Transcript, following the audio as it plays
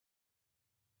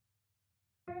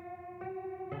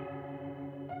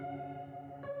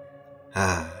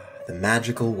Ah, the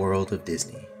magical world of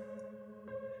Disney.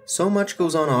 So much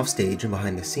goes on off stage and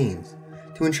behind the scenes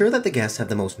to ensure that the guests have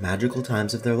the most magical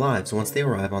times of their lives once they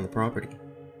arrive on the property.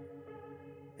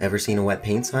 Ever seen a wet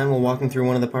paint sign while walking through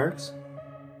one of the parks?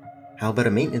 How about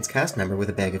a maintenance cast member with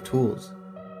a bag of tools?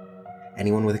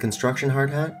 Anyone with a construction hard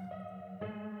hat?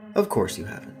 Of course you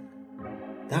haven't.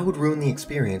 That would ruin the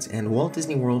experience, and Walt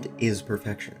Disney World is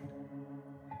perfection.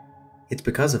 It's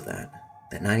because of that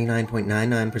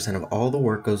 99.99% of all the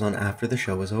work goes on after the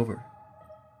show is over.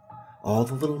 All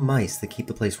the little mice that keep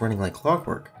the place running like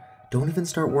clockwork don't even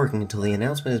start working until the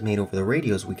announcement is made over the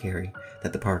radios we carry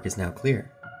that the park is now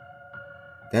clear.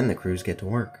 Then the crews get to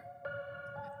work.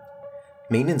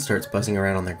 Maintenance starts buzzing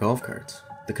around on their golf carts.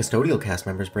 The custodial cast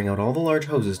members bring out all the large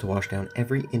hoses to wash down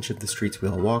every inch of the streets we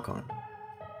all walk on.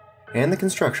 And the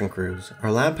construction crews are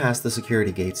allowed past the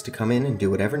security gates to come in and do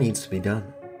whatever needs to be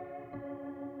done.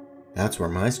 That's where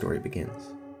my story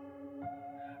begins.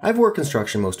 I've worked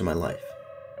construction most of my life.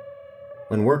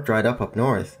 When work dried up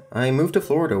north, I moved to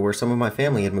Florida where some of my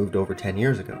family had moved over 10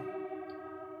 years ago.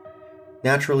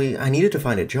 Naturally, I needed to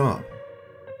find a job.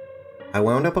 I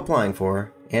wound up applying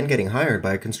for and getting hired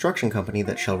by a construction company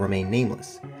that shall remain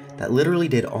nameless, that literally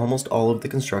did almost all of the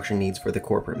construction needs for the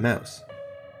corporate mouse.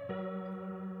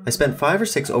 I spent 5 or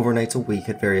 6 overnights a week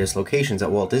at various locations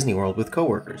at Walt Disney World with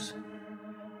coworkers.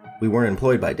 We weren't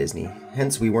employed by Disney,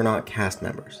 hence we were not cast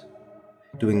members,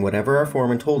 doing whatever our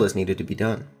foreman told us needed to be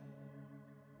done.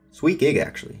 Sweet gig,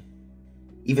 actually,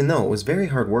 even though it was very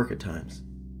hard work at times.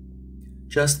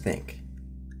 Just think,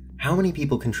 how many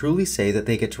people can truly say that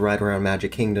they get to ride around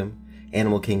Magic Kingdom,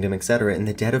 Animal Kingdom, etc. in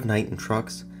the dead of night in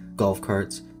trucks, golf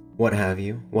carts, what have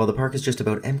you, while the park is just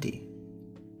about empty,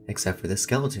 except for the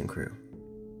skeleton crew?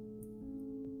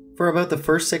 For about the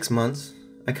first 6 months,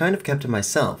 I kind of kept to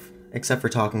myself, except for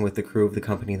talking with the crew of the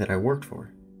company that I worked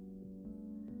for.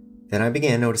 Then I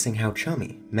began noticing how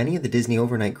chummy many of the Disney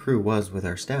overnight crew was with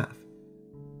our staff.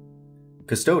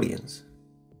 Custodians,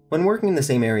 when working in the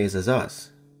same areas as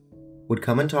us, would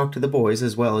come and talk to the boys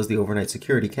as well as the overnight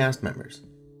security cast members.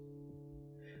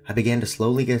 I began to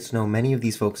slowly get to know many of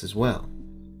these folks as well.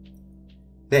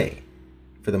 They,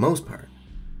 for the most part,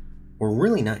 were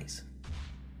really nice.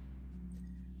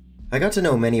 I got to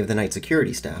know many of the night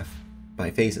security staff, by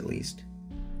face at least,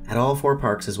 at all 4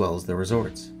 parks as well as the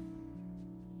resorts.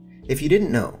 If you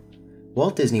didn't know,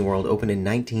 Walt Disney World opened in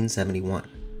 1971.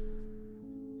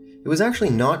 It was actually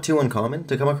not too uncommon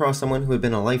to come across someone who had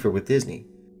been a lifer with Disney,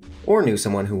 or knew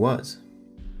someone who was.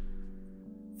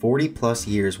 40 plus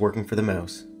years working for the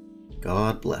mouse,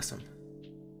 God bless him.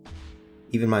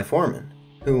 Even my foreman,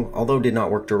 who, although did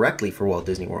not work directly for Walt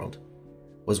Disney World,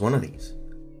 was one of these.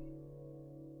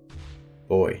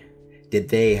 Boy, did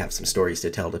they have some stories to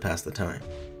tell to pass the time.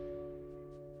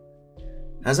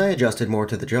 As I adjusted more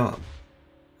to the job,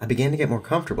 I began to get more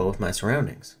comfortable with my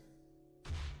surroundings.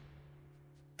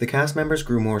 The cast members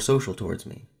grew more social towards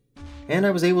me, and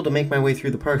I was able to make my way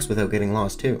through the parks without getting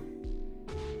lost too.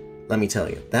 Let me tell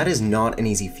you, that is not an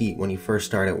easy feat when you first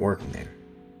start out working there,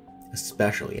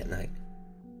 especially at night.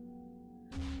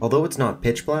 Although it's not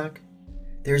pitch black,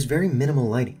 there is very minimal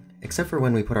lighting, except for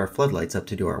when we put our floodlights up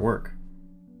to do our work.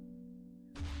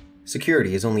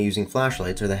 Security is only using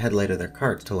flashlights or the headlight of their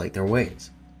carts to light their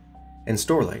ways, and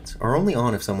store lights are only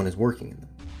on if someone is working in them.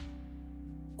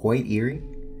 Quite eerie,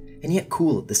 and yet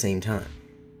cool at the same time.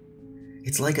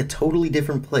 It's like a totally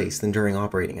different place than during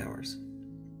operating hours.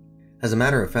 As a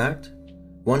matter of fact,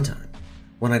 one time,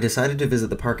 when I decided to visit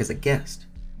the park as a guest,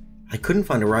 I couldn't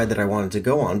find a ride that I wanted to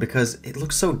go on because it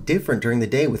looked so different during the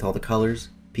day with all the colors,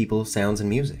 people, sounds, and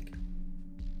music.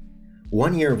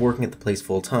 1 year of working at the place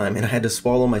full time, and I had to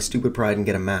swallow my stupid pride and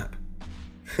get a map.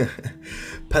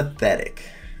 Pathetic.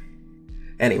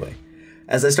 Anyway,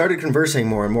 as I started conversing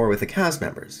more and more with the cast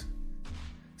members,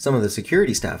 some of the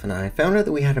security staff and I found out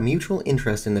that we had a mutual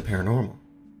interest in the paranormal.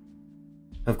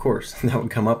 Of course, that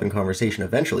would come up in conversation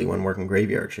eventually when working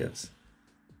graveyard shifts.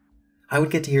 I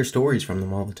would get to hear stories from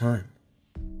them all the time.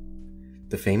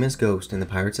 The famous ghost in the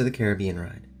Pirates of the Caribbean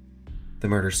ride, the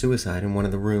murder-suicide in one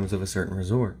of the rooms of a certain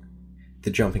resort, the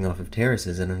jumping off of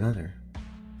terraces in another.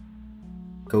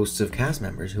 Ghosts of cast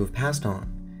members who have passed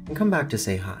on and come back to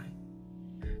say hi.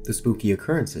 The spooky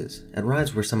occurrences at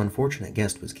rides where some unfortunate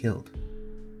guest was killed.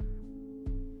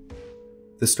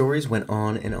 The stories went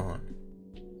on and on.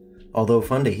 Although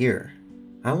fun to hear,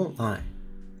 I won't lie,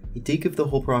 it did give the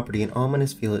whole property an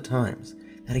ominous feel at times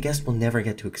that a guest will never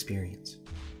get to experience.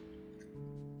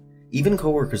 Even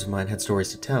coworkers of mine had stories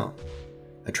to tell,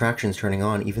 attractions turning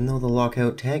on even though the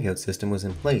lockout-tagout system was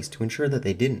in place to ensure that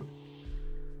they didn't.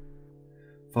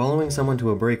 Following someone to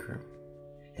a break room,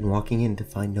 and walking in to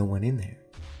find no one in there.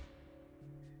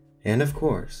 And of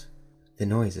course, the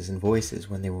noises and voices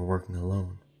when they were working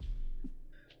alone.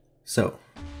 So,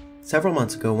 several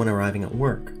months ago when arriving at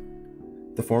work,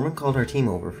 the foreman called our team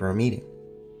over for a meeting.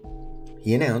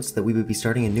 He announced that we would be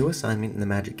starting a new assignment in the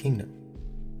Magic Kingdom.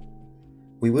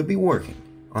 We would be working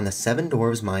on the Seven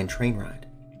Dwarves Mine train ride.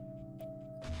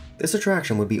 This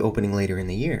attraction would be opening later in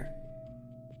the year.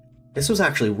 This was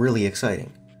actually really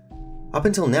exciting. Up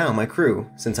until now, my crew,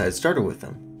 since I had started with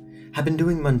them, had been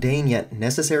doing mundane yet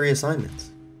necessary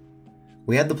assignments.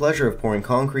 We had the pleasure of pouring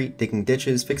concrete, digging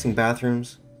ditches, fixing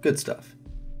bathrooms, good stuff.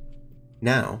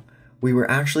 Now, we were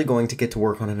actually going to get to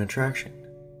work on an attraction.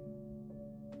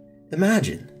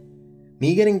 Imagine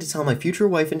me getting to tell my future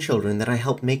wife and children that I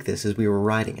helped make this as we were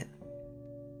riding it.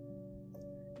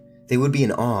 They would be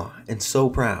in awe and so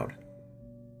proud.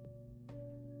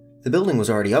 The building was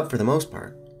already up for the most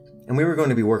part, and we were going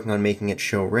to be working on making it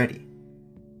show ready.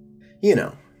 You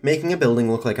know, making a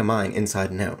building look like a mine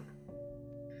inside and out.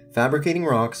 Fabricating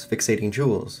rocks, fixating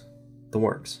jewels, the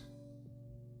works.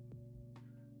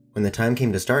 When the time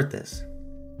came to start this,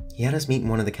 he had us meet in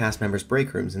one of the cast members'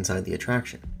 break rooms inside the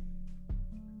attraction.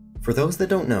 For those that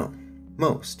don't know,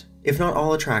 most, if not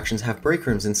all attractions have break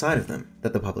rooms inside of them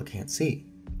that the public can't see.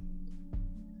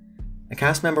 A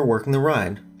cast member working the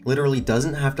ride literally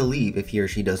doesn't have to leave if he or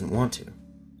she doesn't want to,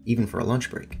 even for a lunch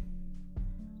break.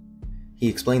 He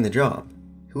explained the job,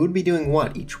 who would be doing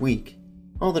what each week,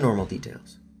 all the normal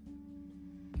details.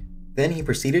 Then he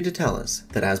proceeded to tell us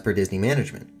that as per Disney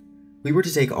management, we were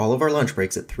to take all of our lunch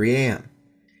breaks at 3 a.m.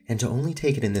 and to only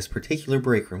take it in this particular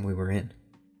break room we were in.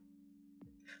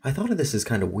 I thought of this as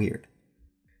kind of weird.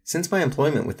 Since my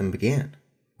employment with them began,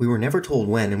 we were never told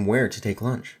when and where to take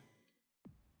lunch.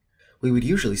 We would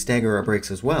usually stagger our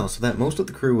breaks as well so that most of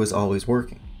the crew was always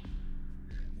working.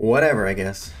 Whatever, I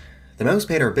guess. The mouse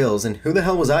paid our bills, and who the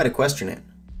hell was I to question it?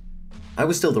 I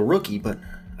was still the rookie, but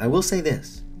I will say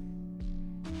this.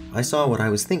 I saw what I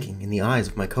was thinking in the eyes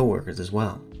of my coworkers as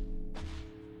well.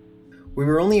 We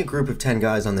were only a group of 10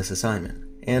 guys on this assignment,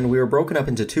 and we were broken up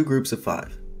into 2 groups of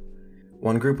 5.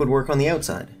 One group would work on the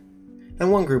outside,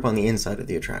 and one group on the inside of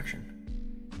the attraction.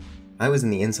 I was in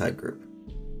the inside group.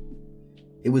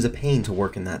 It was a pain to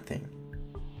work in that thing,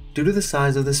 due to the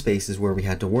size of the spaces where we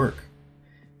had to work.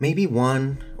 Maybe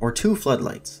 1 or 2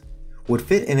 floodlights would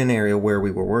fit in an area where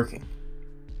we were working.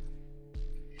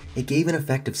 It gave an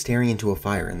effect of staring into a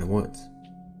fire in the woods.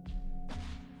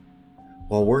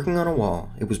 While working on a wall,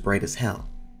 it was bright as hell.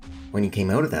 When you came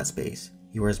out of that space,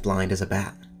 you were as blind as a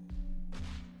bat.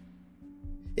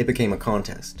 It became a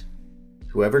contest.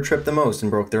 Whoever tripped the most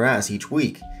and broke their ass each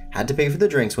week had to pay for the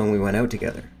drinks when we went out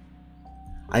together.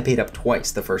 I paid up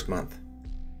twice the first month.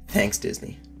 Thanks,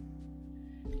 Disney.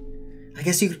 I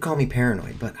guess you could call me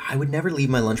paranoid, but I would never leave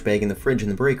my lunch bag in the fridge in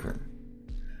the break room.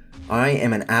 I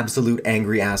am an absolute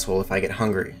angry asshole if I get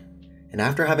hungry, and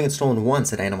after having it stolen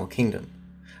once at Animal Kingdom,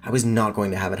 I was not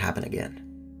going to have it happen again.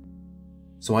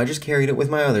 So I just carried it with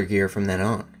my other gear from then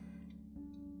on.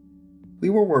 We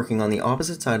were working on the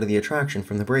opposite side of the attraction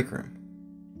from the break room,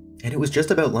 and it was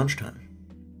just about lunchtime.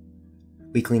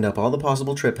 We cleaned up all the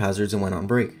possible trip hazards and went on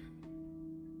break.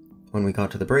 When we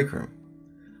got to the break room,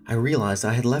 I realized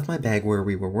I had left my bag where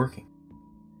we were working.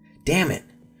 Damn it!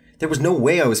 There was no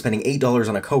way I was spending $8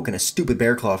 on a Coke and a stupid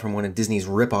bear claw from one of Disney's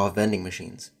rip-off vending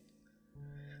machines.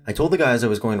 I told the guys I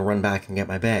was going to run back and get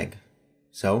my bag,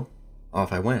 so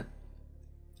off I went.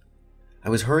 I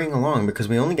was hurrying along because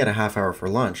we only get a half hour for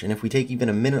lunch, and if we take even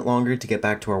a minute longer to get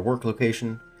back to our work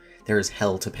location, there is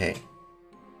hell to pay.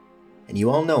 And you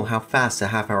all know how fast a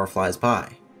half hour flies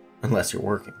by, unless you're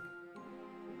working.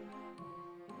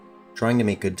 Trying to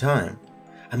make good time,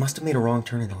 I must have made a wrong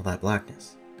turn in all that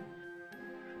blackness.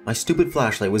 My stupid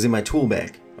flashlight was in my tool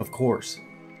bag, of course.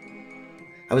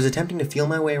 I was attempting to feel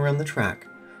my way around the track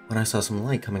when I saw some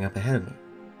light coming up ahead of me.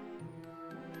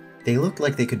 They looked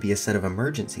like they could be a set of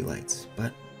emergency lights,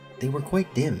 but they were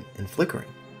quite dim and flickering.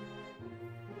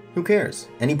 Who cares?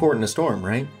 Any port in a storm,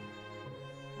 right?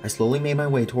 I slowly made my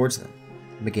way towards them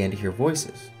and began to hear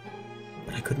voices,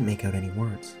 but I couldn't make out any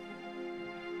words.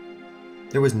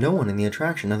 There was no one in the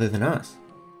attraction other than us,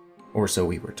 or so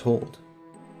we were told.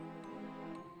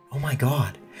 Oh my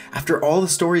god, after all the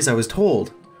stories I was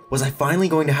told, was I finally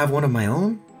going to have one of my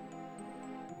own?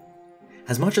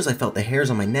 As much as I felt the hairs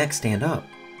on my neck stand up,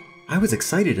 I was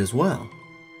excited as well.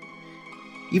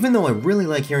 Even though I really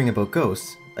like hearing about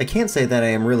ghosts, I can't say that I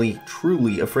am really,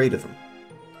 truly afraid of them.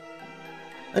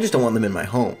 I just don't want them in my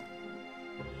home.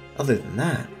 Other than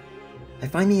that, I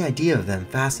find the idea of them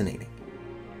fascinating.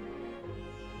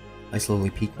 I slowly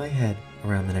peeked my head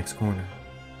around the next corner.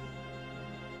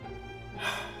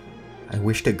 I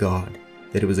wish to God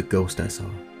that it was a ghost I saw.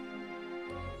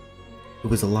 It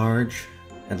was a large,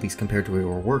 at least compared to where we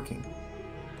were working,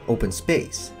 open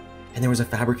space, and there was a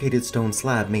fabricated stone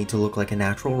slab made to look like a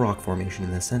natural rock formation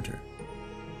in the center.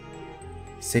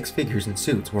 6 figures in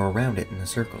suits were around it in a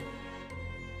circle.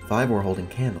 5 were holding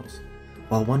candles,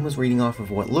 while one was reading off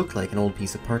of what looked like an old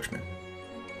piece of parchment.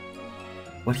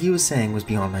 What he was saying was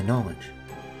beyond my knowledge.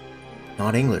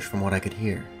 Not English from what I could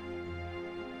hear.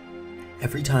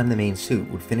 Every time the main suit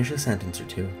would finish a sentence or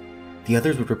two, the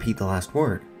others would repeat the last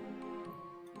word.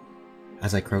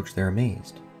 As I crouched there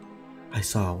amazed, I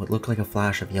saw what looked like a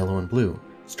flash of yellow and blue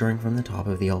stirring from the top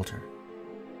of the altar.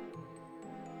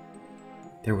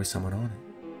 There was someone on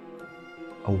it.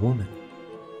 A woman.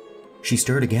 She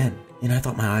stirred again, and I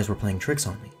thought my eyes were playing tricks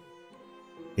on me.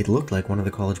 It looked like one of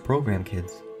the college program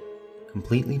kids,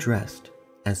 completely dressed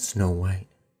as Snow White.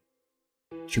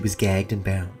 She was gagged and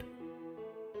bound.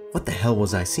 What the hell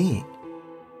was I seeing?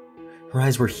 Her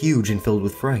eyes were huge and filled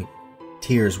with fright.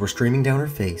 Tears were streaming down her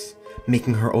face,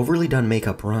 making her overly done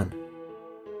makeup run.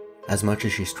 As much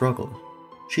as she struggled,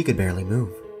 she could barely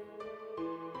move.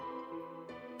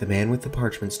 The man with the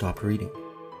parchment stopped reading.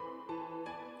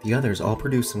 The others all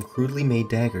produced some crudely made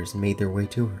daggers and made their way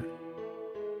to her.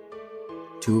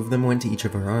 2 of them went to each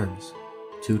of her arms,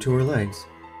 2 to her legs,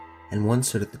 and 1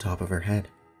 stood at the top of her head.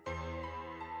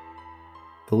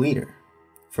 The leader,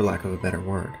 for lack of a better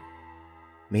word,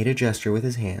 made a gesture with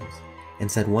his hands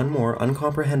and said one more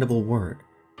uncomprehendable word,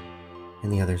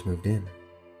 and the others moved in.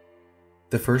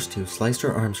 The first 2 sliced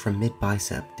her arms from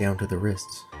mid-bicep down to the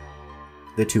wrists.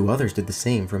 The 2 others did the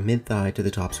same from mid-thigh to the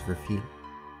tops of her feet.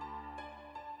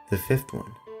 The 5th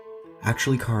one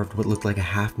actually carved what looked like a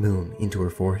half moon into her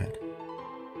forehead.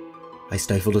 I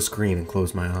stifled a scream and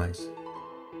closed my eyes.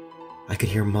 I could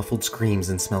hear muffled screams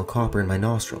and smell copper in my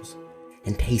nostrils,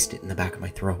 and taste it in the back of my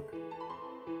throat.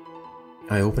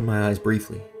 I opened my eyes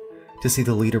briefly to see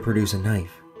the leader produce a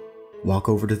knife, walk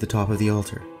over to the top of the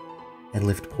altar, and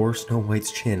lift poor Snow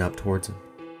White's chin up towards him.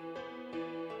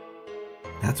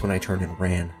 That's when I turned and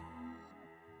ran.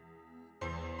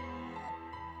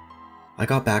 I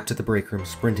got back to the break room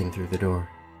sprinting through the door.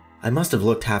 I must have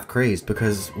looked half crazed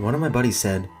because one of my buddies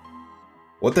said,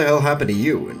 "What the hell happened to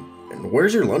you, and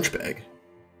where's your lunch bag?"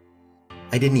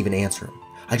 I didn't even answer him.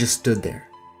 I just stood there.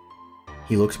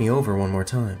 He looked me over one more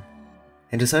time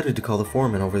and decided to call the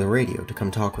foreman over the radio to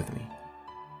come talk with me.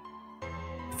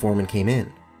 The foreman came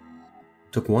in,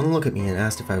 took one look at me and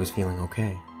asked if I was feeling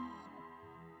okay.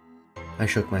 I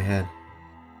shook my head.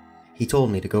 He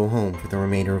told me to go home for the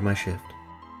remainder of my shift.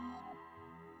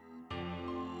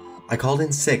 I called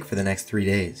in sick for the next 3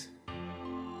 days.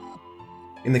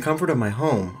 In the comfort of my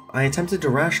home, I attempted to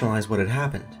rationalize what had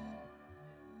happened.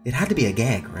 It had to be a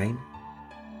gag, right?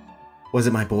 Was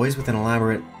it my boys with an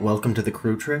elaborate welcome to the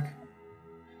crew trick?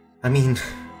 I mean,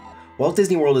 Walt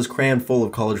Disney World is crammed full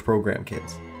of college program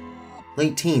kids.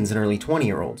 Late teens and early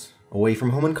 20-year-olds, away from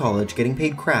home in college, getting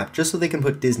paid crap just so they can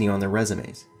put Disney on their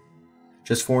resumes.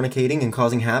 Just fornicating and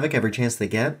causing havoc every chance they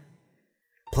get?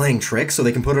 Playing tricks so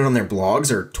they can put it on their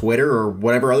blogs or Twitter or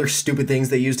whatever other stupid things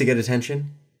they use to get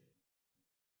attention?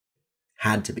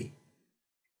 Had to be.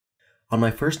 On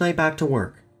my first night back to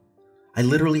work, I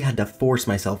literally had to force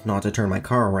myself not to turn my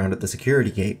car around at the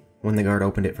security gate when the guard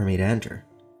opened it for me to enter.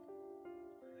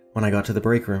 When I got to the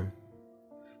break room,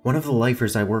 one of the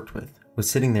lifers I worked with was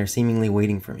sitting there seemingly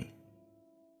waiting for me.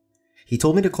 He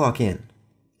told me to clock in,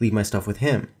 leave my stuff with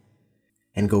him,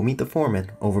 and go meet the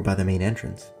foreman over by the main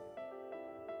entrance.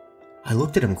 I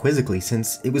looked at him quizzically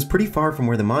since it was pretty far from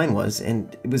where the mine was,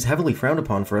 and it was heavily frowned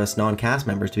upon for us non-cast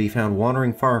members to be found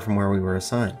wandering far from where we were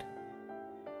assigned.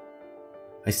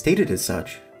 I stated as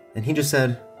such, and he just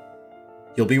said,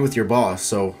 "You'll be with your boss,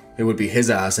 so it would be his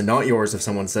ass and not yours if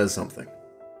someone says something."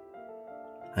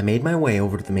 I made my way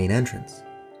over to the main entrance,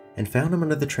 and found him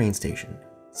under the train station,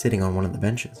 sitting on one of the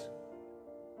benches.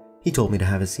 He told me to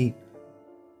have a seat.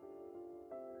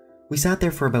 We sat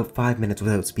there for about 5 minutes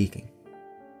without speaking.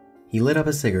 He lit up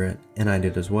a cigarette, and I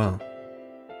did as well.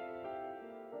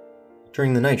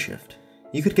 During the night shift,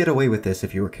 you could get away with this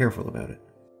if you were careful about it.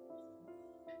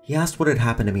 He asked what had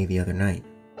happened to me the other night.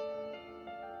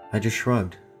 I just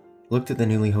shrugged, looked at the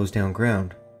newly hosed down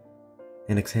ground,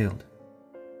 and exhaled.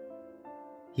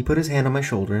 He put his hand on my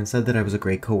shoulder and said that I was a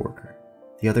great coworker.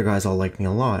 The other guys all liked me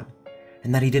a lot,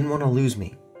 and that he didn't want to lose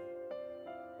me.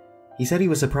 He said he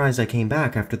was surprised I came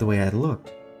back after the way I had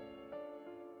looked.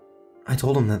 I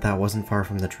told him that that wasn't far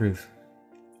from the truth.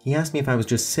 He asked me if I was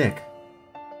just sick,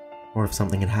 or if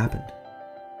something had happened.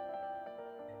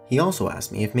 He also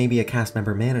asked me if maybe a cast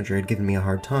member manager had given me a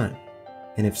hard time,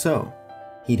 and if so,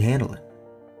 he'd handle it.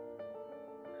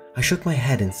 I shook my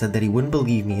head and said that he wouldn't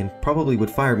believe me and probably would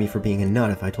fire me for being a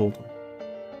nut if I told him.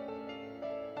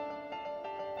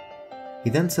 He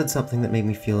then said something that made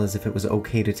me feel as if it was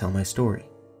okay to tell my story.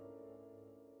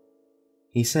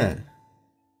 He said,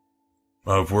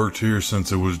 I've worked here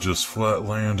since it was just flat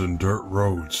land and dirt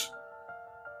roads.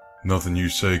 Nothing you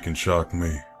say can shock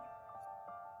me.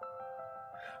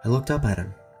 I looked up at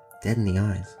him, dead in the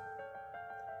eyes.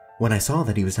 When I saw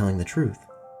that he was telling the truth,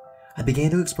 I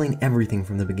began to explain everything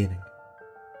from the beginning.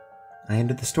 I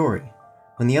ended the story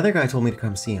when the other guy told me to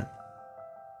come see him.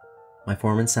 My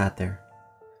foreman sat there,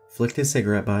 flicked his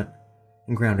cigarette butt,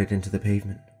 and ground it into the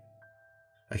pavement.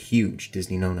 A huge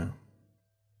Disney no-no.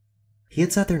 He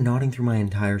had sat there nodding through my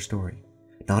entire story,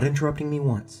 not interrupting me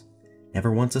once, never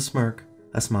once a smirk,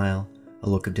 a smile, a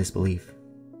look of disbelief.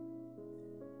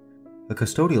 A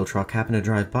custodial truck happened to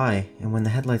drive by, and when the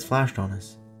headlights flashed on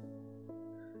us,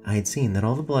 I had seen that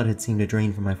all the blood had seemed to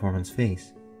drain from my foreman's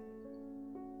face.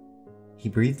 He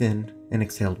breathed in and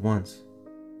exhaled once,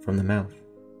 from the mouth.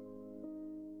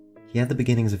 He had the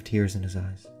beginnings of tears in his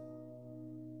eyes.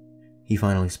 He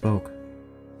finally spoke.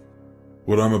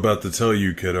 What I'm about to tell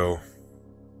you, kiddo.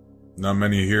 Not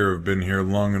many here have been here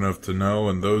long enough to know,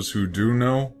 and those who do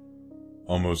know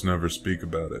almost never speak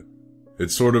about it.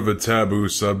 It's sort of a taboo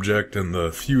subject, and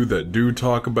the few that do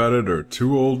talk about it are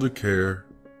too old to care,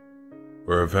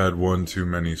 or have had one too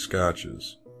many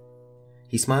scotches.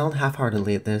 He smiled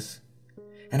half-heartedly at this,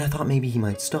 and I thought maybe he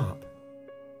might stop.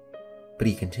 But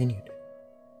he continued.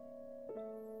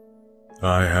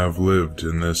 I have lived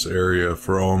in this area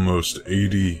for almost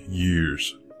 80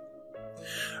 years.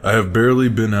 I have barely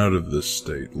been out of this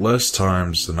state, less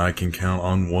times than I can count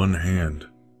on one hand.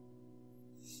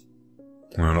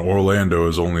 And Orlando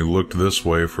has only looked this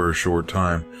way for a short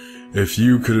time. If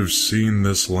you could have seen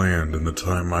this land in the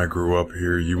time I grew up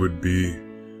here, you would be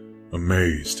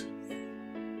amazed.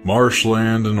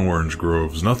 Marshland and orange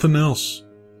groves, nothing else.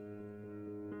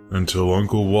 Until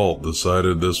Uncle Walt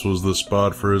decided this was the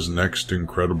spot for his next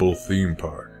incredible theme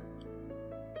park.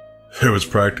 It was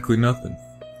practically nothing.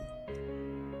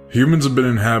 Humans have been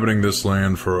inhabiting this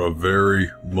land for a very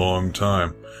long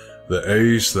time. The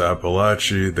Ace, the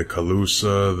Appalachee, the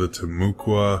Calusa, the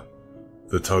Timucua,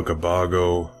 the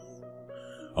Tocobago,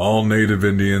 all native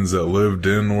Indians that lived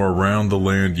in or around the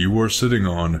land you are sitting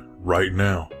on right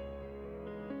now.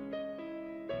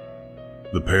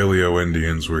 The Paleo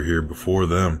Indians were here before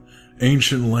them,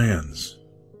 ancient lands.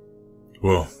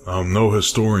 Well, I'm no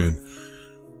historian,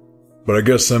 but I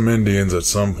guess some Indians at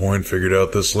some point figured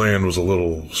out this land was a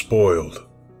little spoiled.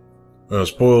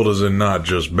 Spoiled as in not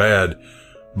just bad,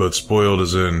 but spoiled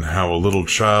as in how a little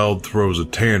child throws a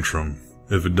tantrum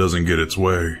if it doesn't get its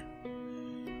way.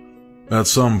 At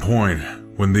some point,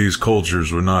 when these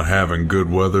cultures were not having good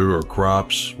weather or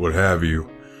crops, what have you,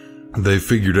 they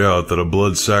figured out that a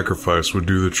blood sacrifice would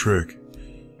do the trick.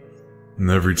 And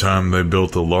every time they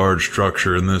built a large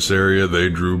structure in this area, they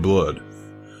drew blood.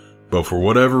 But for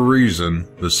whatever reason,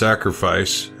 the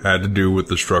sacrifice had to do with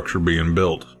the structure being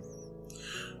built.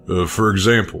 For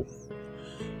example,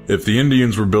 if the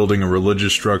Indians were building a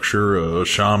religious structure, a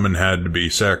shaman had to be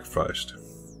sacrificed.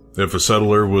 If a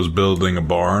settler was building a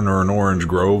barn or an orange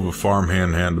grove, a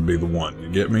farmhand had to be the one. You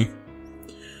get me?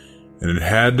 And it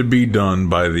had to be done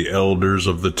by the elders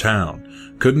of the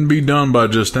town. Couldn't be done by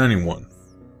just anyone,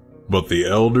 but the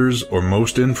elders or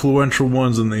most influential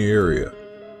ones in the area.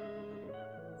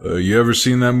 You ever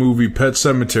seen that movie Pet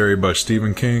Sematary by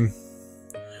Stephen King?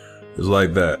 It's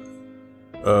like that.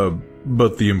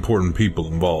 But the important people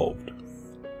involved.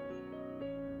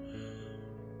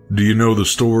 Do you know the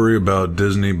story about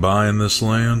Disney buying this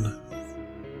land?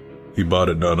 He bought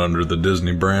it not under the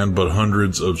Disney brand, but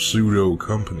hundreds of pseudo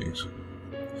companies.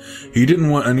 He didn't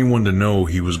want anyone to know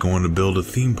he was going to build a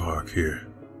theme park here,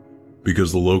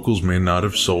 because the locals may not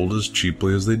have sold as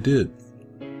cheaply as they did.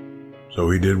 So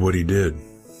he did what he did.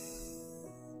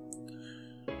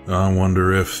 I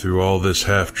wonder if, through all this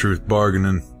half-truth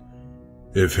bargaining,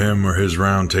 if him or his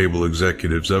round table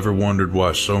executives ever wondered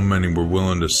why so many were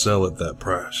willing to sell at that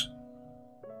price.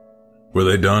 Were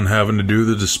they done having to do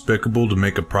the despicable to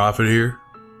make a profit here?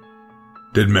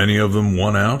 Did many of them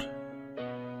want out?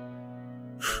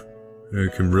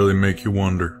 It can really make you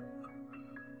wonder.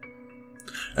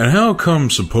 And how come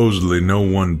supposedly no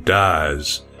one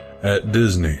dies at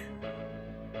Disney?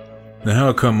 And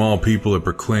how come all people are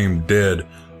proclaimed dead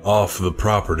off the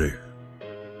property?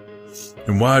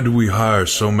 And why do we hire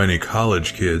so many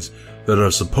college kids that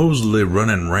are supposedly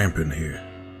running rampant here?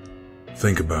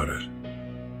 Think about it.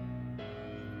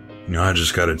 I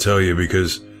just gotta tell you,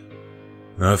 because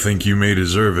I think you may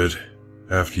deserve it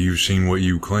after you've seen what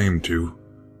you claim to.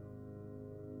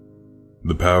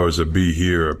 The powers that be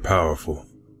here are powerful.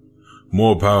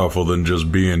 More powerful than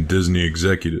just being Disney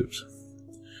executives.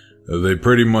 They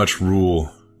pretty much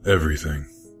rule everything.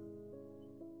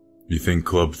 You think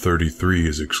Club 33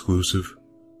 is exclusive?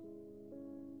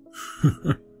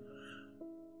 The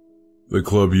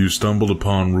club you stumbled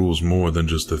upon rules more than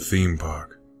just a theme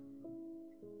park.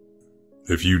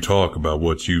 If you talk about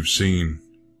what you've seen,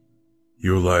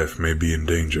 your life may be in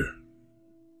danger.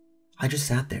 I just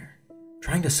sat there,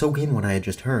 trying to soak in what I had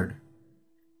just heard.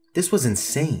 This was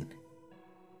insane.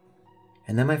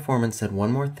 And then my foreman said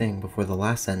one more thing before the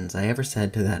last sentence I ever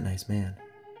said to that nice man.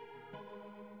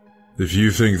 If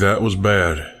you think that was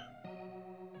bad,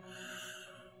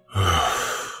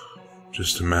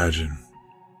 just imagine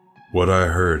what I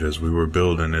heard as we were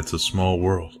building It's a Small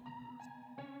World.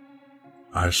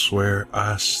 I swear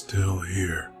I still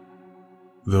hear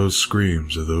those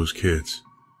screams of those kids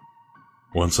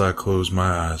once I close my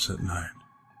eyes at night.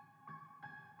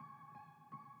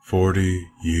 40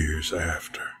 years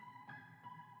after.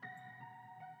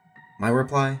 My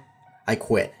reply? I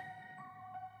quit.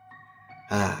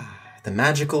 The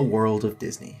magical world of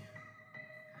Disney.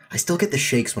 I still get the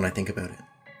shakes when I think about it.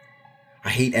 I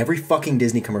hate every fucking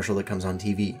Disney commercial that comes on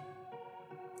TV.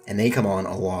 And they come on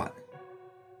a lot.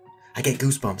 I get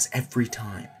goosebumps every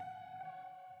time.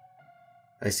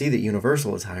 I see that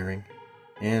Universal is hiring,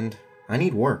 and I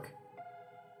need work.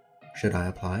 Should I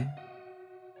apply?